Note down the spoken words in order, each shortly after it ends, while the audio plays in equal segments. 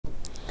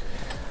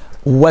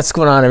What's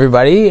going on,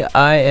 everybody?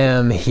 I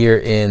am here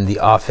in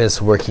the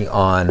office working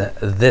on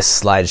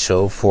this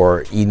slideshow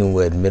for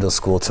Edenwood Middle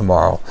School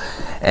tomorrow,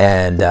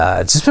 and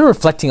just been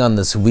reflecting on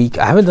this week.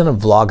 I haven't done a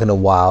vlog in a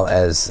while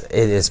as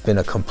it has been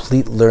a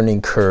complete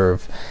learning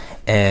curve,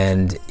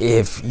 and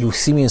if you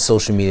see me in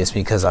social media, it's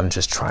because I'm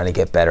just trying to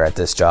get better at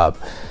this job.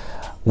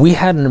 We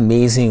had an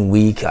amazing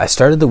week. I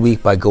started the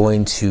week by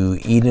going to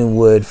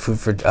Edenwood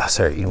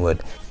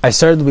I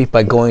started the week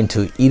by going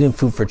to Eden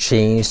Food for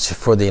Change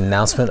for the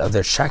announcement of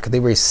their check. They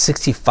raised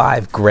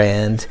 65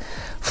 grand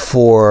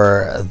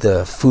for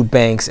the food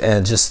banks,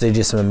 and they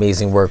did some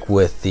amazing work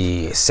with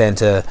the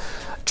Santa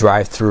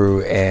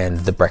drive-through and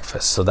the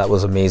breakfast. So that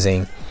was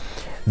amazing.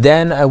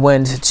 Then I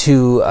went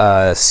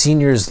to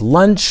seniors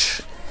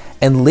lunch.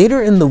 And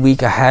later in the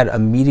week, I had a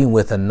meeting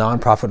with a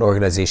nonprofit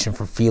organization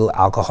for fetal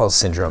alcohol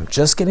syndrome.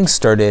 Just getting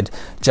started,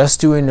 just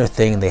doing their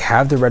thing. They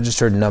have the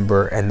registered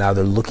number, and now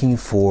they're looking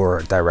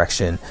for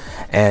direction.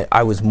 And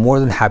I was more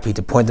than happy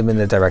to point them in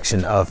the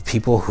direction of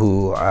people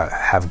who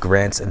have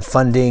grants and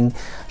funding,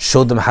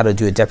 showed them how to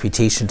do a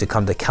deputation to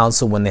come to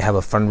council when they have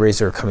a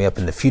fundraiser coming up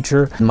in the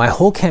future. My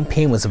whole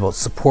campaign was about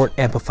support,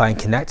 amplify, and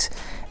connect.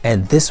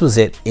 And this was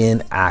it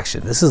in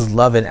action. This is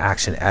love in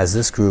action. As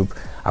this group,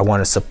 I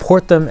want to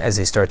support them as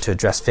they start to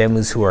address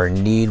families who are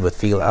in need with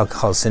fetal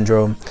alcohol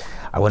syndrome.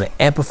 I want to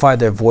amplify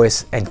their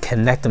voice and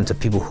connect them to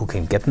people who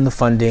can get them the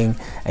funding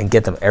and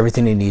get them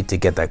everything they need to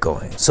get that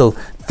going. So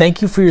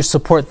thank you for your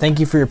support.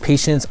 Thank you for your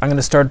patience. I'm going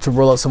to start to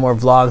roll out some more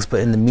vlogs, but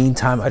in the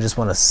meantime, I just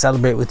want to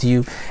celebrate with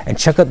you and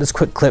check out this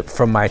quick clip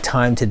from my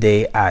time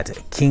today at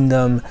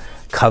Kingdom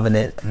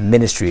Covenant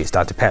Ministries.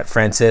 Dr. Pat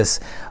Francis,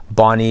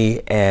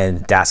 Bonnie,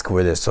 and Daska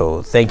were there.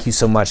 So thank you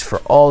so much for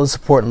all the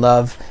support and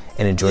love,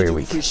 and enjoy your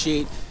week.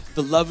 Appreciate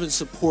the love and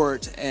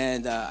support,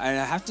 and I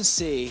have to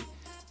say,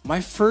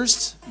 my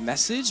first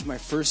message, my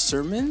first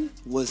sermon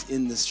was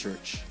in this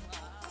church,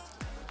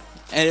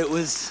 and it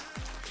was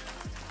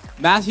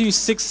Matthew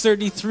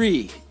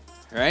 6:33,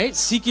 right?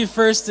 Seek ye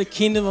first the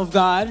kingdom of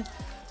God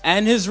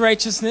and His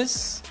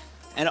righteousness,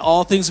 and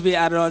all things will be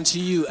added unto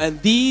you.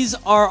 And these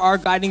are our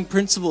guiding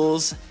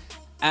principles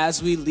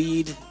as we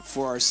lead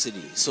for our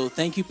city. So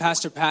thank you,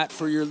 Pastor Pat,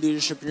 for your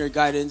leadership and your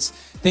guidance.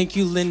 Thank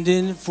you,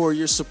 Lyndon, for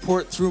your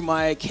support through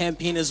my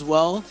campaign as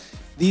well.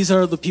 These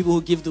are the people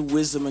who give the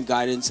wisdom and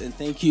guidance. And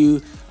thank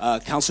you,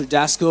 Councillor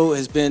Dasko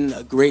has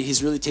been great.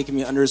 He's really taken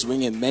me under his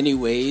wing in many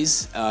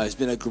ways. He's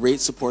been a great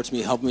support to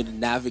me, helping me to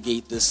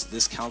navigate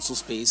this council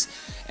space.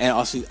 And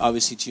also,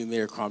 obviously, to you,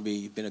 Mayor Crombie,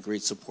 you've been a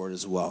great support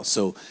as well.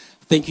 So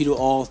thank you to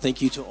all.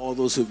 Thank you to all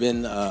those who've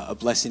been a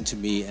blessing to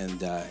me,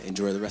 and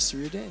enjoy the rest of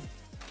your day.